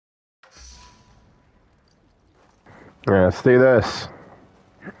Yeah, let's do this.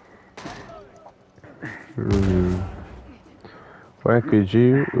 Hmm. Where could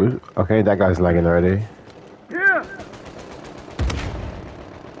you? Okay, that guy's lagging already. Here.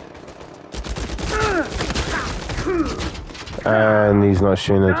 And he's not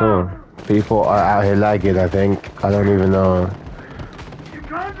shooting at all. People are out here lagging, I think. I don't even know. You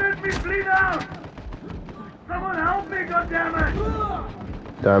can't let me bleed out. Someone help me, goddammit!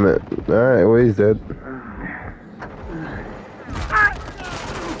 Damn it. Alright, well, he's dead.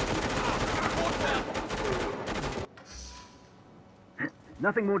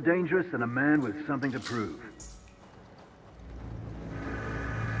 Nothing more dangerous than a man with something to prove.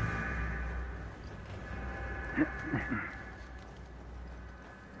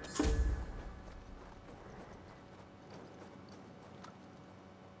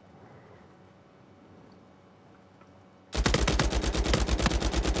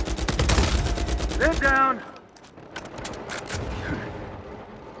 They're down.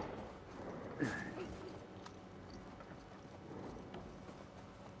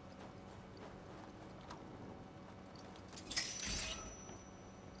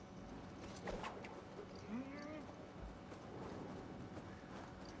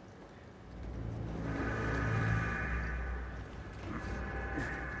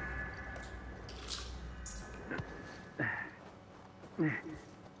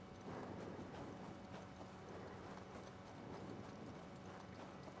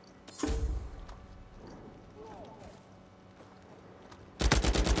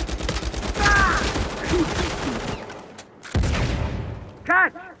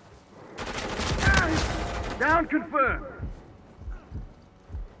 Catch! Down confirmed.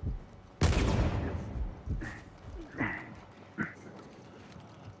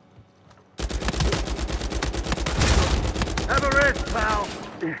 Have a rest, pal.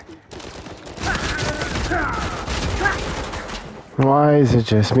 Why is it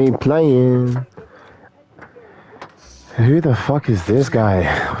just me playing? Who the fuck is this guy?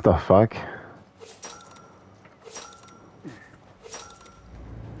 What the fuck?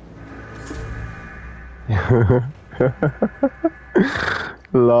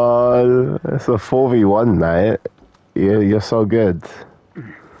 Lol, it's a 4v1 night. You're so good.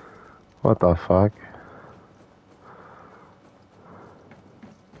 What the fuck?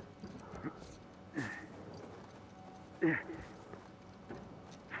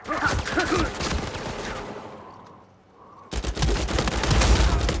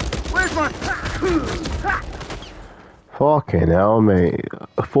 Where's my... Fucking hell, mate.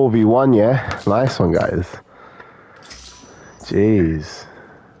 4v1, yeah? Nice one, guys. Jeez.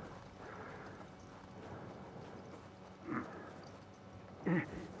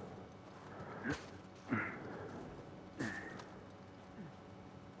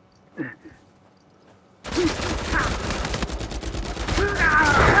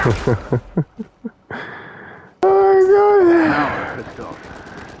 Oh my god. Now I'm pissed off.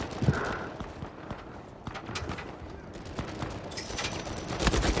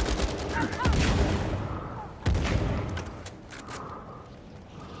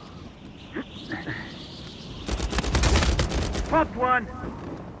 Popped one.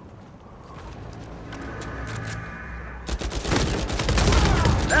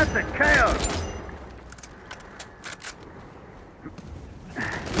 That's a KO.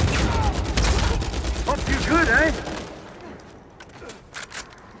 Popped you good, eh?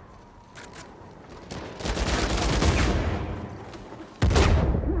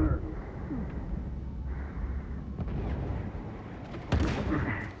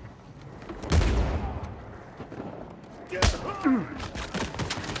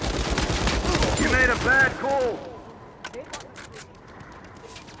 You made a bad call.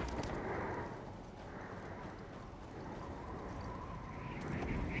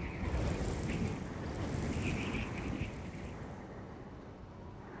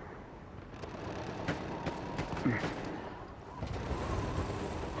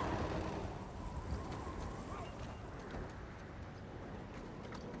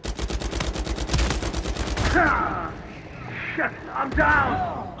 Shit, I'm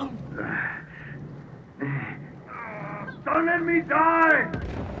down. Don't let me die.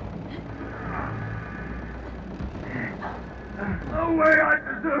 No way I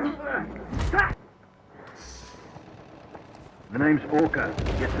deserve that. The name's Orca.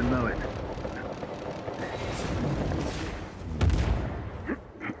 Get to know it.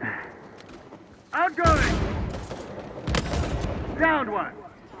 Outgoing. Downed one.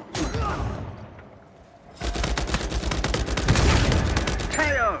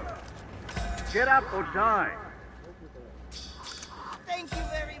 KO. Get up or die. Thank you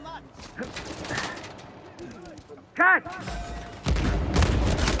very much. Catch!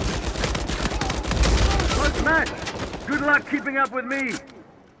 Close match. Good luck keeping up with me.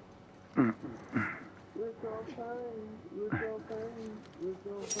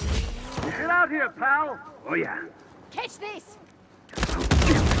 Get out here, pal. Oh, yeah. Catch this!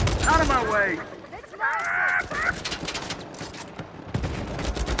 Out of my way. Let's run!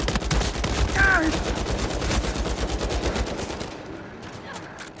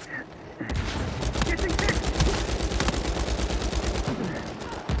 Getting hit.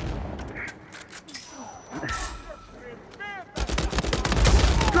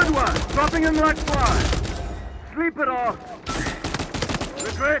 Good one. Dropping him like flies. Sleep it off.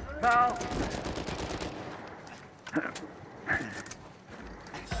 Regret, pal.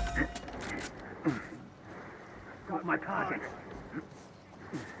 Got my target.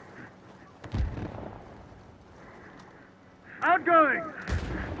 Outgoing!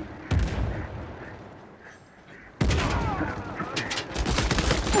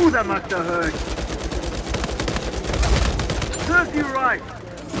 Ooh, that must have hurt. Serves you right.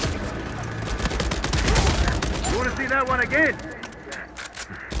 You want to see that one again?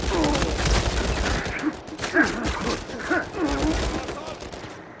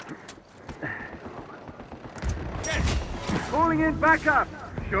 Calling in backup.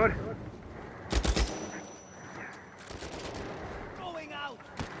 Should. Going out!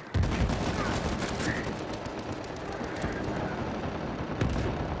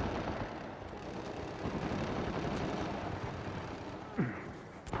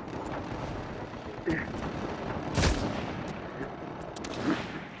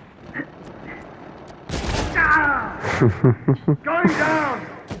 Going down!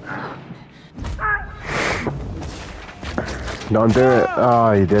 Don't do it.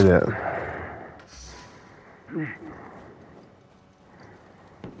 Oh, you did it.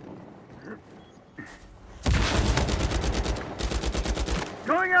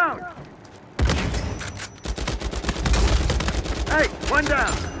 Going out! Hey, one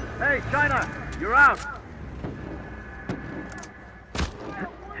down! Hey, China, you're out!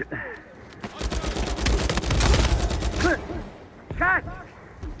 Catch!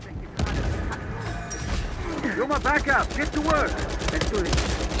 You're my backup. Get to work. Let's do this.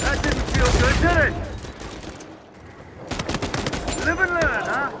 That didn't feel good, did it? Live and learn,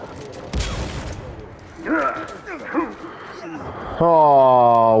 huh?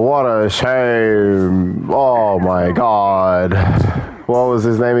 Oh, what a shame. Oh my god. What was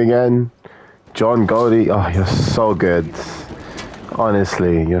his name again? John Goldie. Oh, you're so good.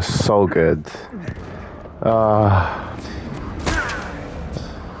 Honestly, you're so good.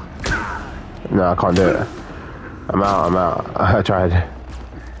 No, I can't do it. I'm out. I tried.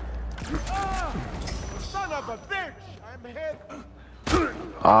 Son of a bitch! I'm hit!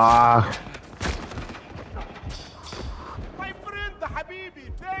 Ah. My friend, the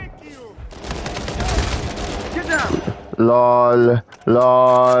Habibi, thank you! Get down! Lol.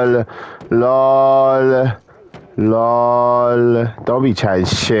 Don't be chatting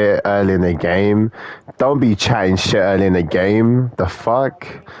shit early in the game. The fuck?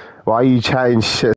 Why are you chatting shit